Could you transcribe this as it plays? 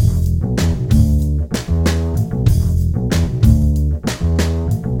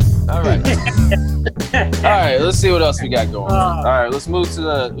right, let's see what else we got going on. All right, let's move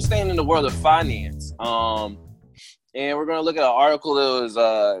to we're staying in the world of finance. And we're gonna look at an article that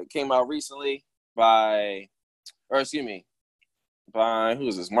was came out recently by who is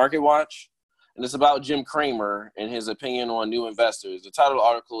this? Market Watch. And it's about Jim Cramer and his opinion on new investors. The title of the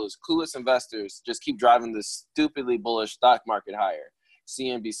article is Clueless Investors Just Keep Driving the Stupidly Bullish Stock Market Higher.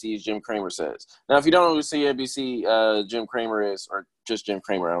 CNBC's Jim Cramer says. Now, if you don't know who CNBC Jim Cramer is, or just Jim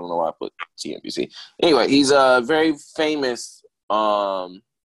Cramer, I don't know why I put CNBC. Anyway, he's a very famous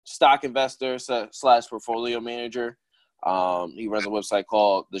stock investor / portfolio manager. He runs a website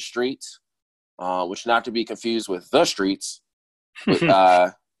called The Streets, which not to be confused with The Streets,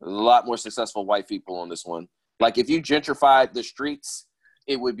 but a lot more successful white people on this one. Like, if you gentrified The Streets,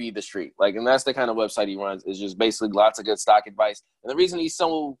 it would be The Street. Like, and that's the kind of website he runs. It's just basically lots of good stock advice. And the reason he's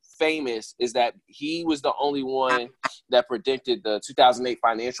so famous is that he was the only one that predicted the 2008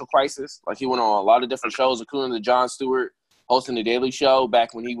 financial crisis. Like, he went on a lot of different shows, including the Jon Stewart hosting the Daily Show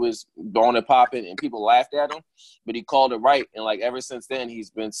back when he was going and popping, and people laughed at him. But he called it right. And, like, ever since then,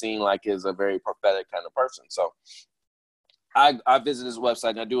 he's been seen like as a very prophetic kind of person. So I visit his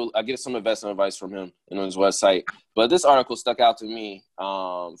website, and I get some investment advice from him and on his website. But this article stuck out to me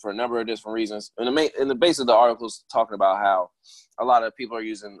for a number of different reasons. And the base of the article is talking about how a lot of people are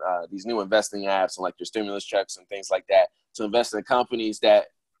using these new investing apps and like their stimulus checks and things like that to invest in companies that,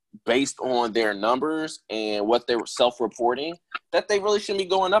 based on their numbers and what they were self-reporting, that they really shouldn't be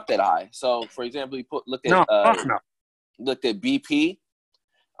going up that high. So, for example, looked at BP.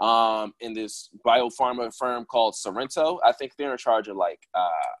 In this biopharma firm called Sorrento. I think they're in charge of like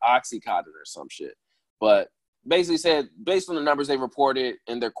Oxycontin or some shit. But basically said, based on the numbers they reported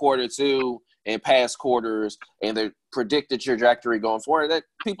in their quarter two and past quarters and their predicted trajectory going forward, that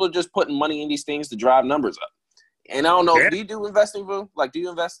people are just putting money in these things to drive numbers up. And I don't know, do you do investing, Boo? Like, do you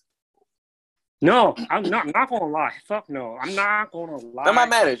invest? No, I'm not gonna lie. Fuck no. I'm not gonna lie. I'm not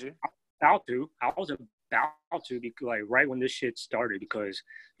mad at you. I was about to, because like right when this shit started, because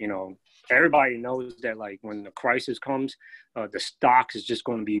everybody knows that like when the crisis comes, the stocks is just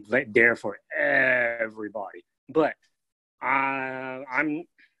going to be there for everybody. But I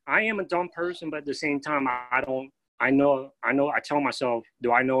am a dumb person, but at the same time I tell myself,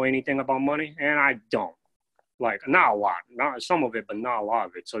 do I know anything about money? And I don't. Like, not a lot, not some of it, but not a lot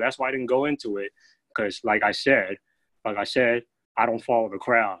of it. So that's why I didn't go into it, because like I said, I don't follow the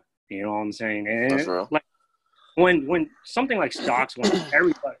crowd. You know what I'm saying? And that's real. Like, when something like stocks, when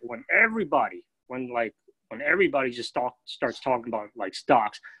everybody just starts talking about like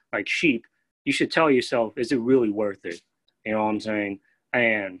stocks like sheep, you should tell yourself, is it really worth it? You know what I'm saying?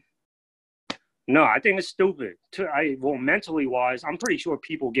 And no, I think it's stupid. Mentally wise, I'm pretty sure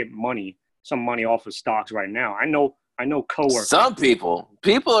people get some money off of stocks right now. I know coworkers. Some people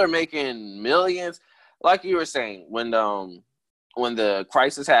are making millions. Like you were saying, when the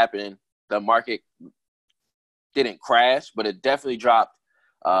crisis happened, the market didn't crash, but it definitely dropped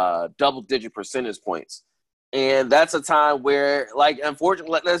double-digit percentage points. And that's a time where, like,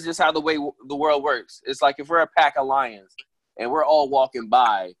 unfortunately, that's just how the way the world works. It's like if we're a pack of lions and we're all walking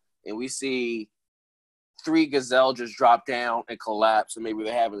by and we see 3 gazelle just drop down and collapse and maybe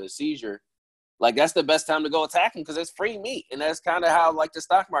they're having a seizure, like, that's the best time to go attack them because it's free meat. And that's kind of how, like, the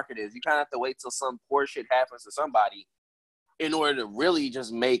stock market is. You kind of have to wait till some poor shit happens to somebody in order to really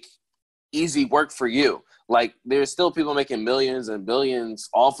just make easy work for you. Like, there's still people making millions and billions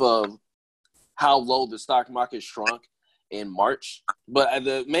off of how low the stock market shrunk in March. But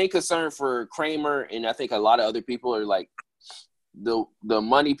the main concern for Cramer and I think a lot of other people are like the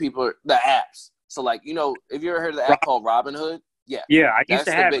money people, the apps. So, like, if you ever heard of the app called Robinhood, yeah, I used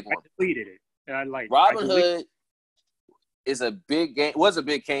to have it. I deleted it. Robinhood was a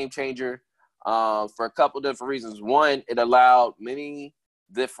big game changer for a couple different reasons. One, it allowed many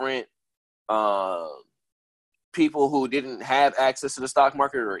different people who didn't have access to the stock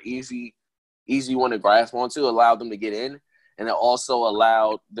market or easy one to grasp onto, allowed them to get in. And it also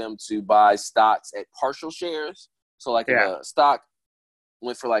allowed them to buy stocks at partial shares. So like if a stock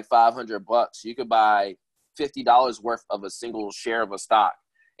went for like $500, you could buy $50 worth of a single share of a stock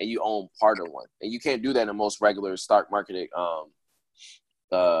and you own part of one. And you can't do that in most regular stock market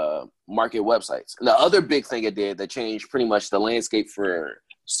market websites. And the other big thing it did that changed pretty much the landscape for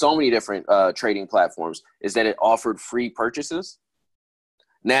so many different trading platforms is that it offered free purchases.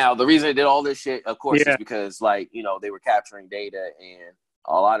 Now, the reason it did all this shit, of course, is because, like, they were capturing data and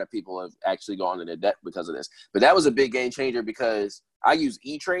a lot of people have actually gone into debt because of this. But that was a big game changer because I use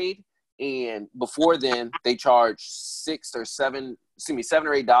E-Trade, and before then, they charged $7 or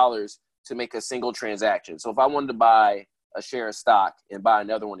 $8 to make a single transaction. So if I wanted to buy a share of stock and buy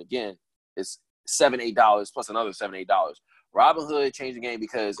another one again, it's $7-8 plus another $7-8. Robinhood changed the game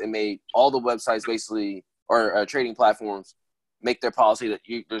because it made all the websites basically or trading platforms make their policy that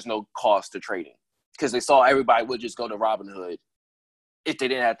there's no cost to trading because they saw everybody would just go to Robinhood if they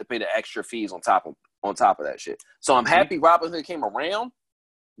didn't have to pay the extra fees on top of that shit. So I'm happy Robinhood came around,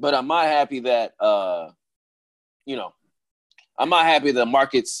 but I'm not happy that I'm not happy the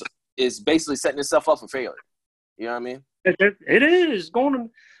markets is basically setting itself up for failure. You know what I mean? It is going to.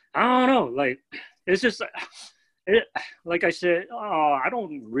 I don't know. Like it's just like I said. I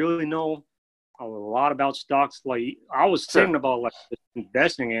don't really know a lot about stocks. Like I was thinking about like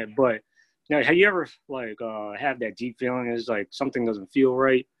investing in it, but have you ever like have that deep feeling is like something doesn't feel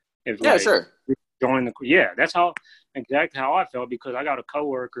right? If Sure. That's exactly how I felt because I got a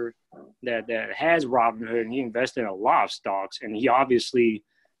coworker that has Robinhood and he invested in a lot of stocks and he obviously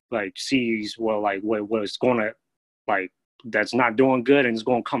like sees what's going to like that's not doing good and it's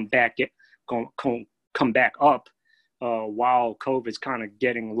going to come back up while COVID's kind of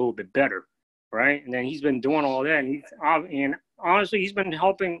getting a little bit better, right? And then he's been doing all that and honestly he's been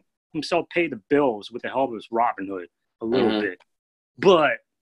helping himself pay the bills with the help of his Robinhood a little bit, but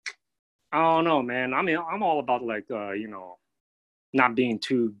I don't know, man. I mean, I'm all about like not being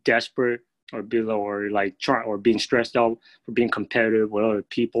too desperate or being stressed out for being competitive with other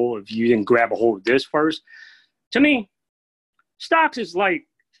people. If you didn't grab a hold of this first, to me, stocks is like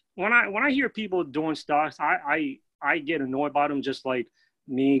when I hear people doing stocks, I get annoyed by them just like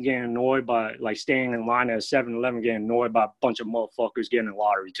me getting annoyed by like staying in line at a 7-Eleven getting annoyed by a bunch of motherfuckers getting a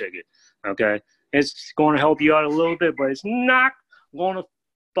lottery ticket. Okay, it's going to help you out a little bit, but it's not going to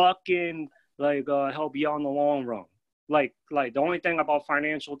fucking like help you out in the long run. Like the only thing about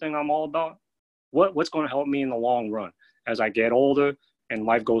financial thing I'm all about what's going to help me in the long run as I get older and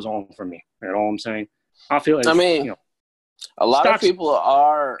life goes on for me. You know what I'm saying? I feel like a lot of people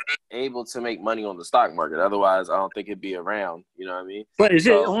are able to make money on the stock market. Otherwise, I don't think it'd be around. You know what I mean? But is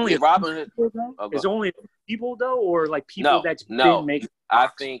it only Robinhood? Is it only people though, or like people been making? I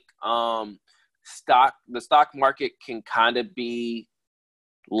think the stock market can kind of be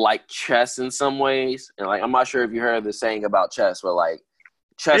like chess in some ways, and like I'm not sure if you heard the saying about chess, but like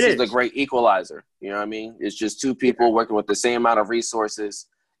chess is the great equalizer. You know what I mean? It's just two people working with the same amount of resources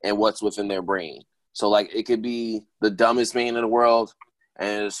and what's within their brain. So like it could be the dumbest man in the world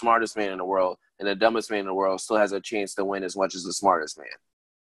and the smartest man in the world, and the dumbest man in the world still has a chance to win as much as the smartest man.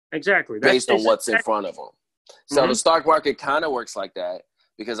 Exactly. Based on what's in front of them. So the stock market kind of works like that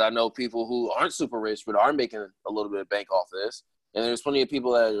because I know people who aren't super rich but are making a little bit of bank off of this. And there's plenty of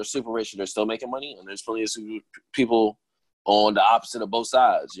people that are super rich and they're still making money. And there's plenty of people on the opposite of both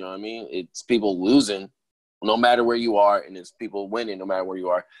sides. You know what I mean? It's people losing no matter where you are, and it's people winning no matter where you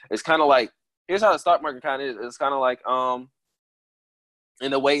are. It's kind of like, here's how the stock market kind of is. It's kind of like,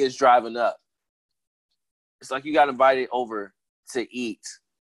 in the way it's driving up. It's like you got invited over to eat,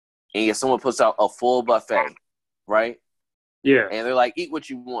 and someone puts out a full buffet, right? Yeah. And they're like, eat what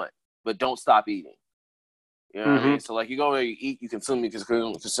you want, but don't stop eating. You know what I mean? So, like, you go there, you eat, you consume, and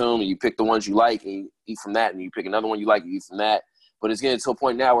you pick the ones you like, and you eat from that, and you pick another one you like, you eat from that. But it's getting to a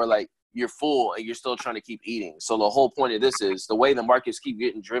point now where, like, you're full, and you're still trying to keep eating. So the whole point of this is the way the markets keep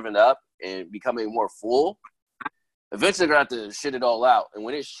getting driven up and becoming more full, eventually they're going to have to shit it all out. And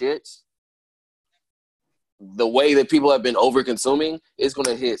when it shits, the way that people have been over-consuming is going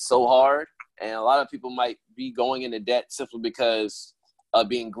to hit so hard, and a lot of people might be going into debt simply because of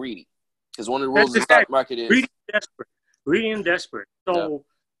being greedy. Because one of the rules of the stock market is greedy and desperate. So,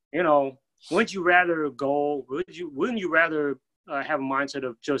 wouldn't you rather have a mindset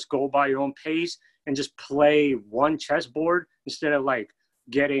of just go by your own pace and just play one chessboard instead of like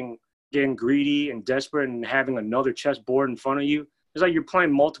getting greedy and desperate and having another chessboard in front of you? It's like you're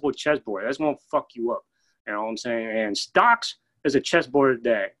playing multiple chessboards. That's gonna fuck you up. You know what I'm saying? And stocks is a chessboard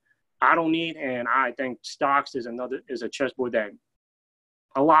that I don't need, and I think stocks is a chessboard that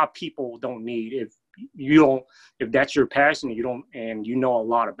a lot of people don't need if that's your passion and you know a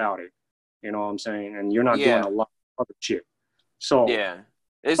lot about it. You know what I'm saying? And you're not doing a lot of other shit. So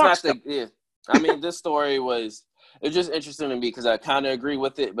it's not I mean, this story it's just interesting to me because I kind of agree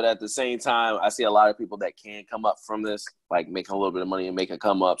with it, but at the same time, I see a lot of people that can come up from this, like making a little bit of money and make it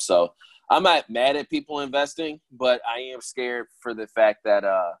come up. So I'm not mad at people investing, but I am scared for the fact that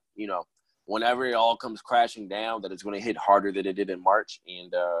whenever it all comes crashing down, that it's going to hit harder than it did in March.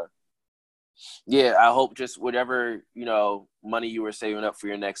 And I hope just whatever money you were saving up for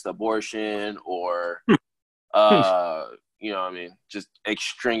your next abortion or just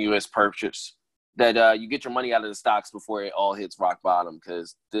extraneous purchase, that you get your money out of the stocks before it all hits rock bottom,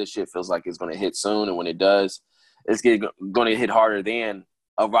 because this shit feels like it's going to hit soon. And when it does, it's going to hit harder than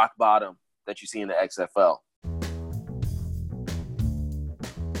a rock bottom that you see in the XFL.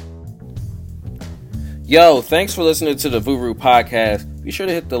 Yo, thanks for listening to the Vuru podcast. Be sure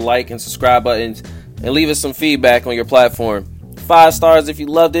to hit the like and subscribe buttons and leave us some feedback on your platform. 5 stars if you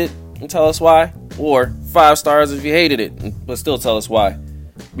loved it and tell us why, or 5 stars if you hated it but still tell us why.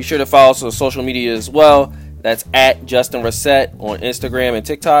 Be sure to follow us on social media as well. That's at Justin Reset on Instagram and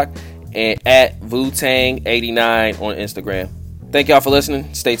TikTok, and at VuTang89 on Instagram. Thank y'all for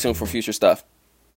listening. Stay tuned for future stuff.